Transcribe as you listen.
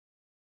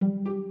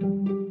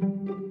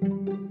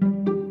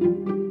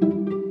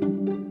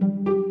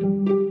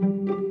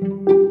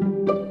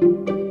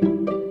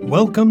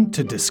Welcome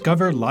to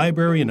Discover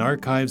Library and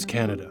Archives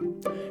Canada,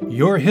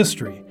 your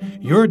history,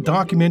 your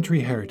documentary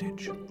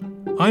heritage.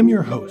 I'm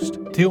your host,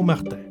 Théo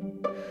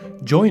Martin.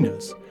 Join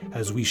us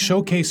as we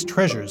showcase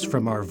treasures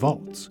from our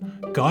vaults,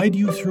 guide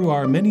you through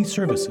our many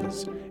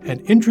services,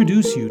 and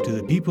introduce you to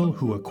the people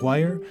who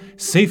acquire,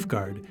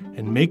 safeguard,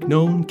 and make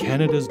known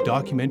Canada's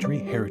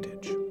documentary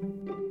heritage.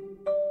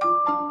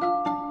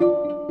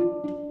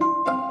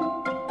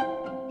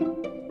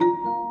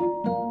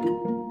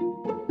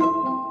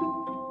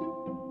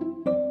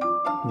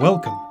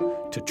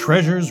 Welcome to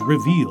Treasures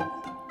Revealed.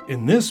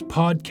 In this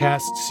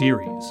podcast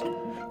series,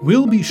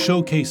 we'll be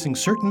showcasing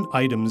certain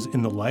items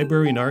in the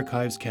Library and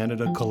Archives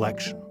Canada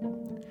collection.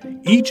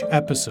 Each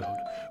episode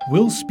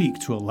will speak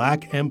to a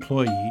LAC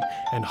employee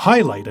and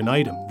highlight an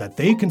item that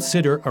they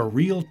consider a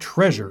real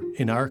treasure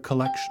in our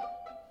collection.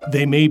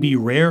 They may be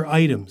rare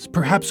items,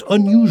 perhaps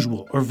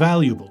unusual or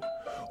valuable,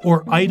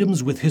 or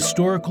items with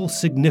historical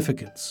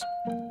significance.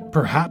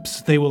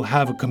 Perhaps they will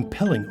have a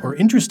compelling or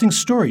interesting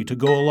story to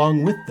go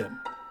along with them.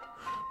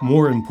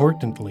 More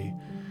importantly,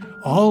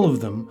 all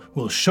of them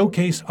will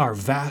showcase our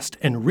vast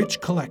and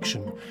rich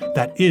collection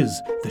that is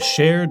the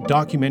shared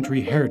documentary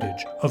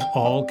heritage of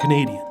all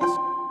Canadians.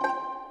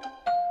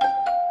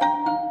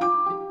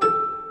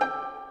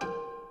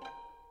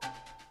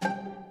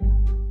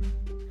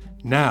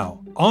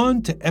 Now,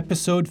 on to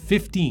episode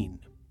 15,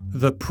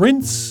 The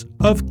Prince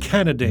of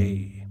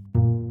Canada.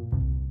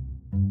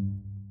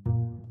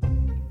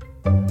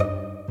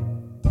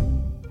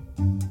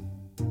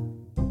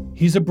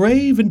 He's a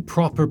brave and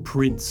proper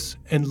prince,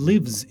 and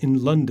lives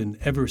in London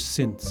ever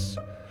since,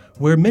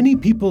 where many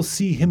people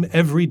see him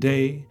every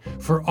day,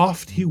 for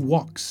oft he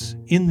walks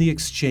in the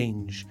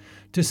exchange,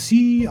 to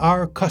see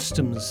our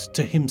customs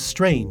to him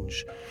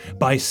strange.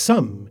 By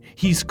some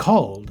he's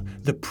called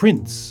the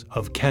Prince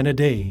of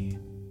Canada.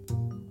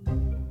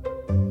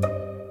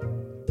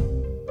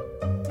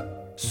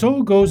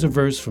 So goes a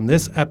verse from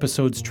this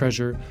episode's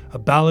treasure, a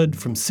ballad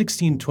from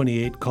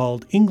 1628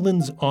 called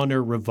England's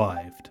Honour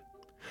Revived.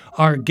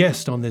 Our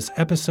guest on this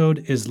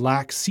episode is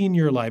LAC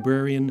Senior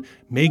Librarian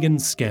Megan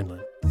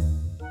Scanlon.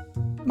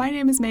 My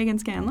name is Megan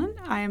Scanlon.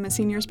 I am a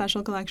Senior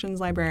Special Collections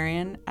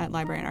Librarian at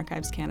Library and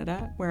Archives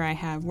Canada, where I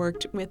have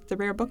worked with the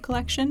Rare Book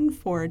Collection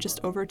for just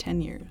over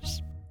 10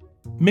 years.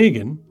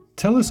 Megan,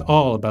 tell us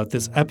all about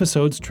this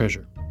episode's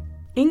treasure.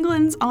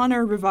 England's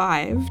Honour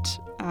Revived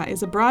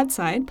is a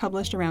broadside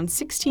published around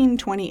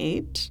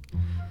 1628.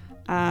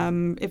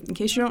 In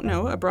case you don't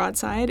know, a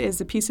broadside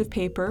is a piece of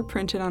paper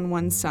printed on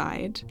one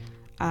side.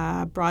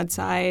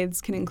 Broadsides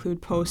can include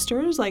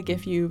posters, like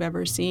if you've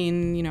ever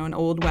seen, an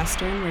old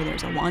Western where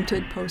there's a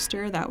wanted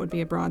poster, that would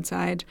be a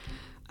broadside.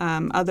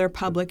 Other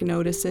public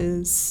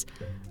notices,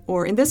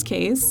 or in this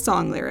case,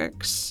 song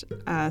lyrics.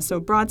 So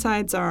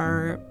broadsides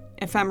are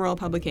ephemeral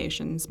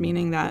publications,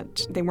 meaning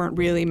that they weren't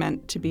really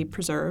meant to be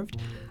preserved.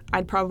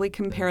 I'd probably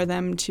compare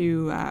them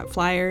to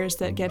flyers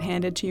that get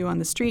handed to you on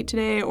the street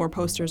today or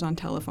posters on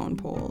telephone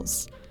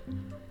poles.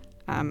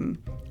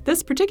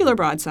 This particular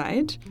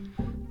broadside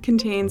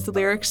contains the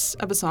lyrics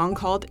of a song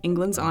called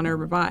England's Honour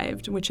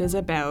Revived, which is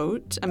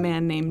about a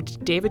man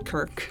named David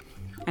Kirk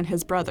and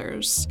his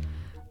brothers.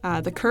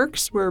 The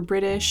Kirks were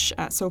British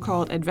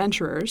so-called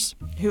adventurers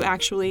who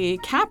actually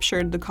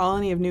captured the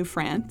colony of New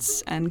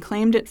France and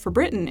claimed it for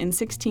Britain in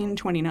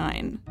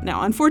 1629.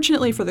 Now,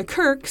 unfortunately for the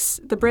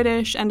Kirks, the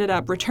British ended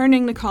up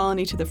returning the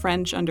colony to the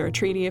French under a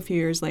treaty a few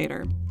years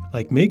later.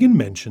 Like Megan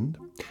mentioned,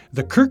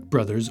 the Kirk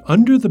brothers,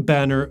 under the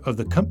banner of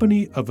the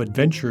Company of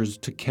Adventurers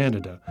to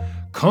Canada,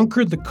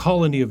 conquered the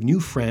colony of New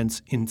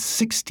France in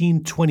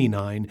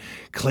 1629,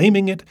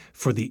 claiming it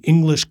for the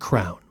English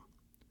crown.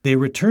 They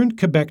returned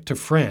Quebec to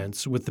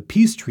France with the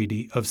peace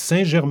treaty of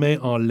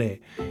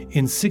Saint-Germain-en-Laye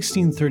in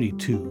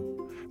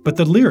 1632. But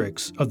the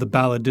lyrics of the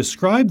ballad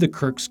describe the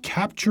Kirks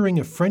capturing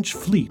a French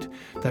fleet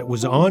that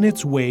was on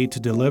its way to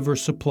deliver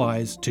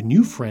supplies to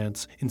New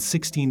France in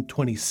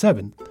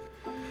 1627,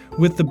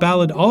 with the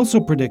ballad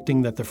also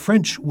predicting that the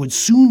French would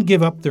soon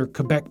give up their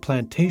Quebec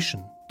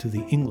plantation to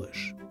the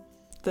English.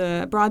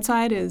 The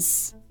broadside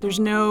there's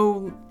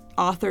no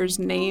author's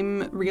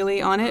name really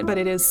on it, but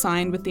it is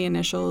signed with the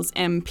initials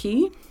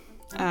MP,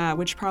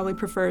 which probably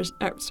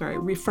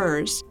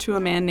refers to a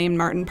man named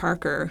Martin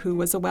Parker, who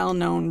was a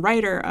well-known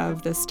writer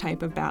of this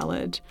type of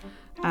ballad.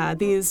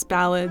 These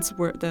ballads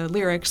the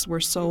lyrics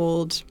were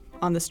sold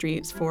on the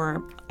streets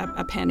for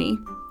a penny,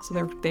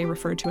 so they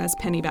referred to as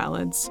penny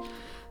ballads.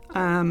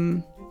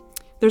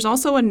 There's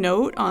also a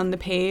note on the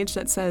page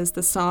that says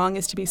the song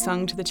is to be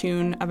sung to the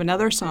tune of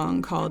another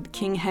song called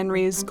King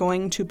Henry's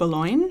Going to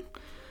Boulogne.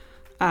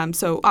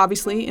 So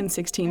obviously in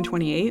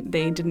 1628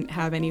 they didn't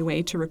have any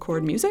way to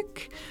record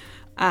music,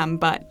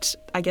 but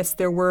I guess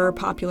there were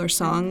popular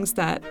songs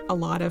that a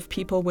lot of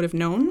people would have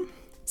known.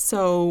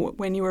 So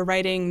when you were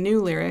writing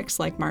new lyrics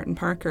like Martin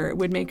Parker, it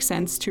would make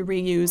sense to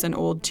reuse an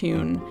old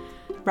tune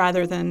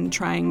rather than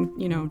trying,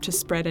 to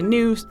spread a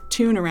new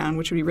tune around,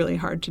 which would be really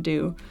hard to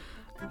do.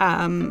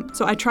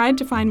 So I tried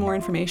to find more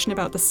information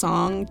about the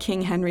song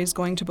King Henry's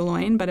Going to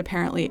Boulogne, but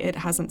apparently it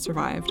hasn't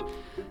survived.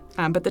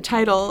 But the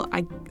title,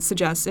 I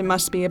suggest, it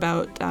must be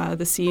about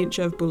the siege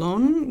of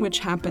Boulogne, which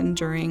happened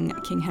during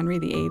King Henry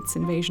VIII's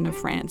invasion of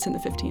France in the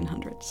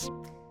 1500s.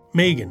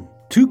 Megan,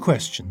 2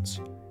 questions.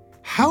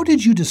 How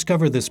did you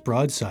discover this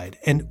broadside,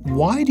 and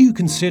why do you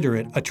consider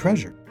it a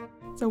treasure?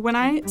 So when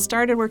I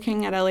started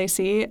working at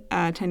LAC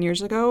 10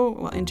 years ago,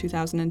 well, in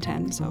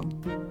 2010, so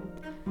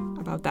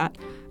about that,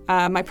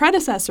 my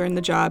predecessor in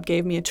the job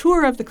gave me a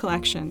tour of the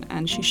collection,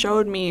 and she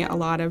showed me a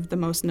lot of the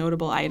most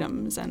notable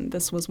items, and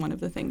this was one of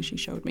the things she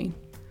showed me.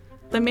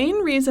 The main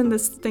reason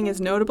this thing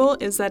is notable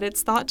is that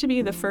it's thought to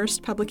be the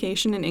first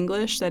publication in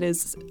English that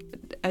is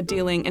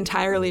dealing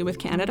entirely with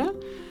Canada.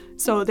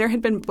 So there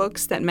had been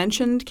books that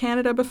mentioned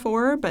Canada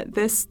before, but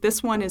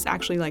this one is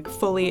actually like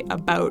fully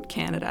about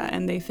Canada,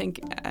 and they think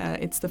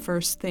it's the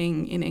first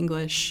thing in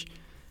English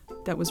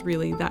that was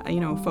really that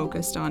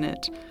focused on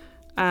it.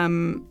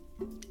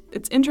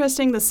 It's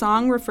interesting, the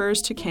song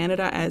refers to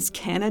Canada as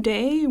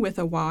Canaday with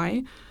a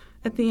Y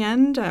at the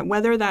end.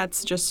 Whether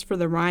that's just for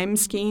the rhyme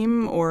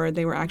scheme or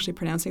they were actually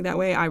pronouncing that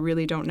way, I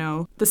really don't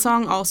know. The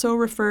song also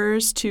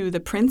refers to the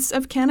Prince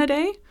of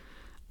Canaday,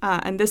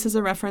 and this is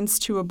a reference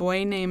to a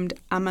boy named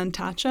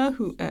Amantacha,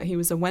 who he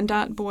was a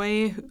Wendat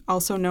boy,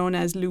 also known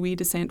as Louis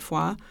de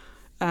Sainte-Foy.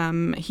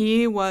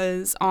 He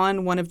was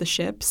on one of the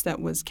ships that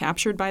was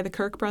captured by the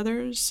Kirk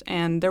brothers,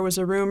 and there was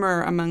a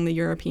rumor among the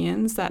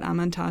Europeans that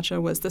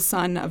Amantacha was the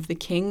son of the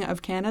King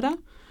of Canada,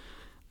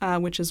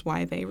 which is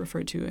why they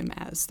referred to him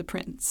as the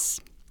Prince.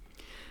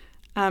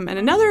 And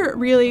another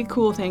really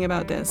cool thing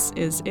about this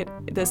is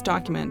this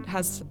document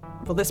has,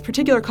 this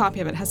particular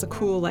copy of it has a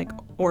cool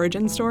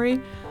origin story.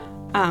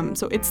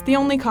 So it's the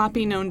only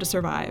copy known to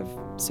survive,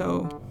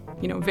 so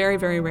very,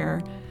 very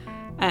rare.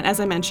 And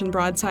as I mentioned,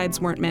 broadsides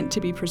weren't meant to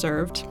be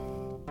preserved.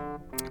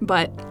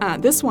 But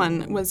this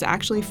one was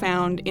actually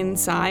found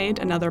inside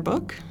another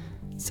book.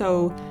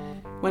 So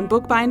when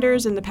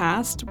bookbinders in the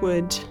past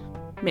would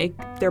make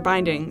their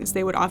bindings,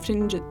 they would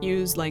often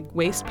use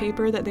waste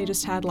paper that they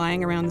just had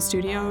lying around the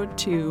studio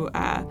to,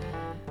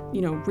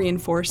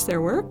 reinforce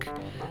their work.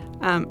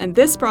 And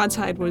this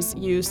broadside was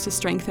used to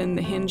strengthen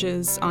the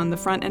hinges on the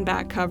front and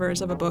back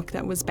covers of a book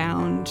that was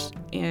bound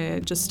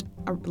just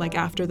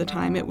after the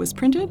time it was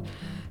printed.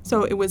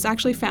 So it was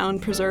actually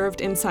found preserved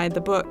inside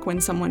the book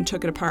when someone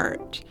took it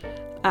apart.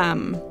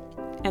 And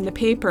the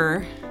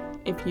paper,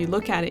 if you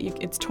look at it,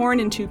 it's torn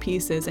in 2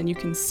 pieces, and you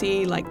can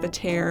see the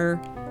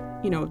tear,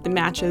 the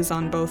matches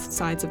on both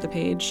sides of the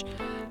page.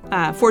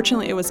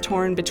 Fortunately, it was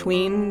torn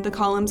between the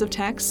columns of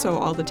text, so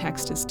all the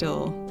text is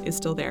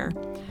still there.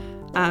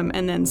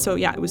 And then,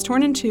 it was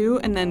torn in 2,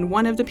 and then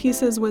one of the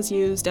pieces was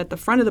used at the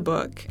front of the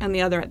book and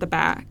the other at the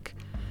back.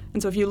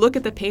 And so if you look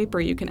at the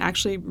paper, you can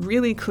actually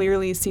really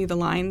clearly see the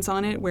lines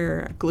on it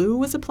where glue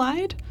was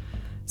applied.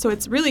 So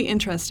it's really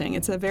interesting.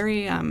 It's a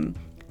very,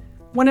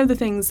 one of the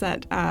things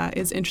that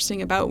is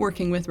interesting about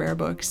working with rare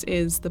books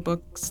is the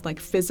books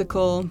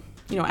physical,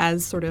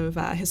 as sort of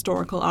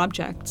historical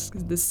objects,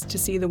 to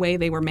see the way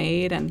they were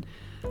made and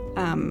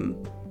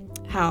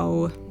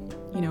how,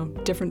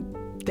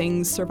 different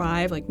things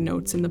survive, like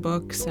notes in the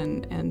books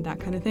and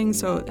that kind of thing.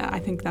 So I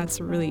think that's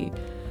really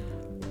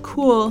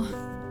cool.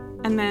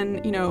 And then,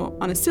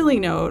 on a silly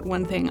note,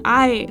 one thing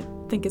I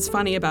think is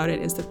funny about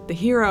it is that the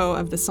hero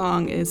of the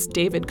song is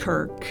David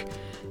Kirk,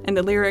 and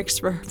the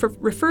lyrics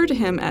refer to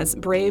him as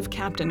Brave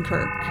Captain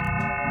Kirk.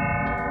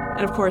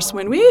 And of course,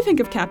 when we think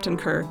of Captain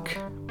Kirk,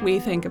 we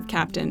think of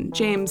Captain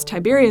James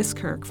Tiberius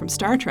Kirk from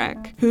Star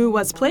Trek, who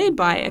was played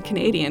by a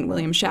Canadian,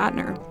 William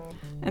Shatner.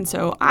 And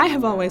so I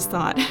have always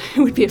thought it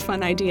would be a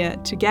fun idea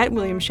to get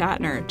William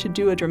Shatner to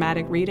do a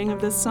dramatic reading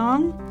of this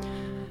song.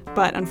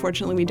 But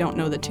unfortunately, we don't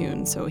know the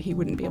tune, so he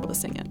wouldn't be able to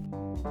sing it.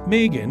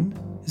 Megan,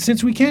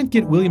 since we can't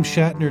get William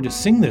Shatner to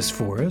sing this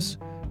for us,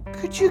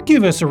 could you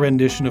give us a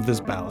rendition of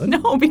this ballad?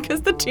 No, because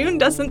the tune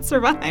doesn't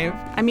survive.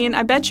 I mean,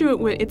 I bet you it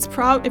would.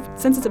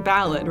 Since it's a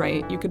ballad,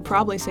 right? You could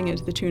probably sing it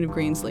to the tune of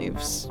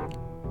Greensleeves.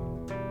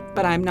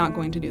 But I'm not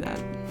going to do that.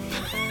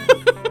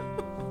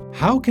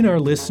 How can our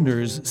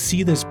listeners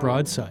see this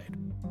broadside?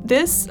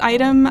 This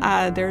item,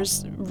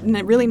 there's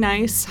really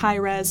nice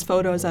high-res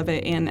photos of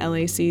it in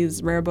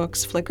LAC's Rare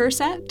Books Flickr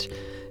set.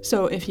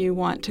 So if you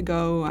want to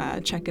go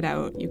check it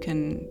out, you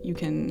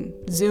can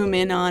zoom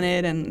in on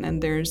it,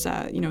 and there's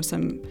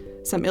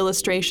some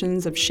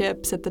illustrations of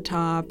ships at the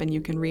top, and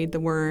you can read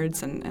the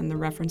words and the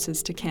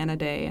references to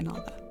Canaday and all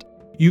that.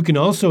 You can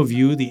also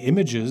view the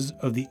images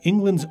of the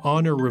England's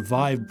Honour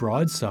Revived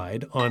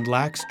broadside on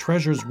LAC's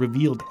Treasures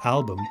Revealed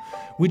album,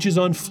 which is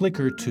on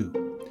Flickr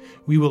too.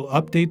 We will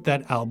update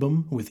that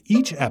album with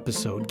each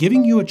episode,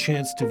 giving you a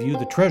chance to view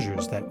the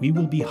treasures that we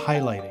will be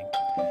highlighting.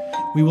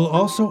 We will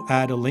also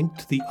add a link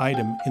to the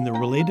item in the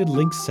related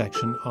links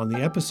section on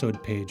the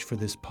episode page for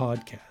this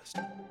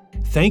podcast.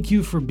 Thank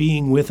you for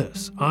being with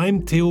us.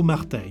 I'm Théo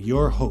Martin,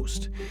 your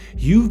host.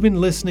 You've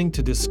been listening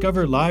to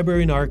Discover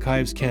Library and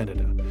Archives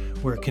Canada,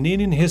 where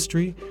Canadian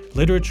history,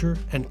 literature,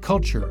 and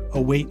culture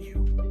await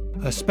you.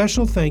 A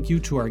special thank you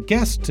to our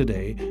guest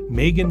today,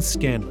 Megan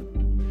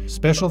Scanlon.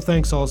 Special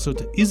thanks also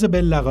to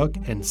Isabelle Larocque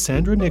and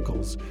Sandra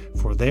Nichols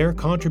for their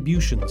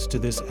contributions to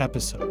this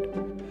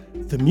episode.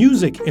 The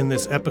music in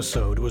this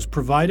episode was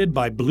provided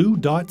by Blue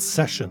Dot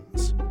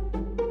Sessions.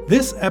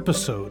 This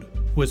episode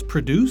was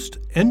produced,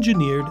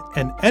 engineered,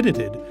 and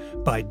edited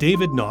by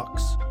David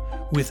Knox,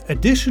 with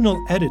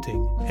additional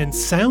editing and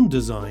sound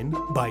design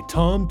by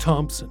Tom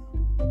Thompson.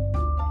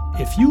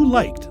 If you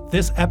liked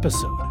this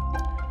episode,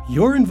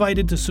 you're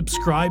invited to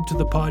subscribe to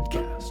the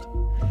podcast.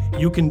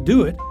 You can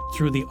do it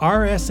through the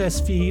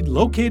RSS feed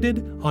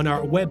located on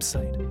our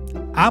website,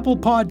 Apple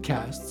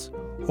Podcasts,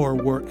 or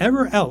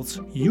wherever else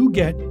you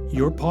get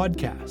your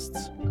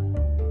podcasts.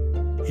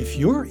 If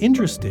you're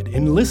interested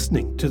in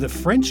listening to the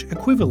French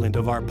equivalent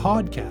of our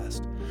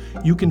podcast,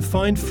 you can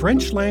find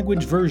French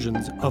language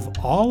versions of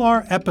all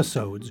our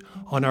episodes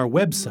on our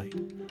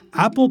website,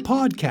 Apple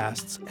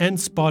Podcasts, and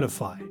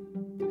Spotify.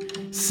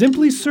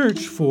 Simply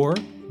search for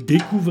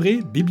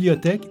Découvrez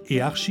Bibliothèque et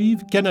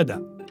Archives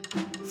Canada.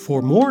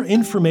 For more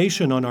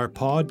information on our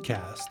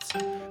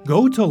podcasts,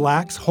 go to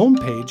LAC's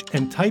homepage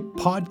and type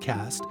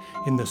podcast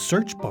in the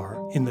search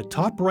bar in the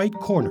top right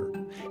corner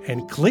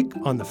and click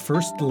on the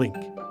first link.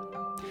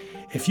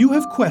 If you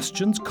have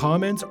questions,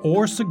 comments,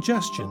 or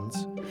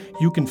suggestions,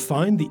 you can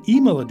find the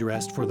email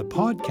address for the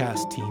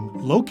podcast team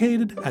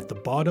located at the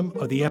bottom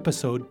of the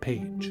episode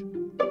page.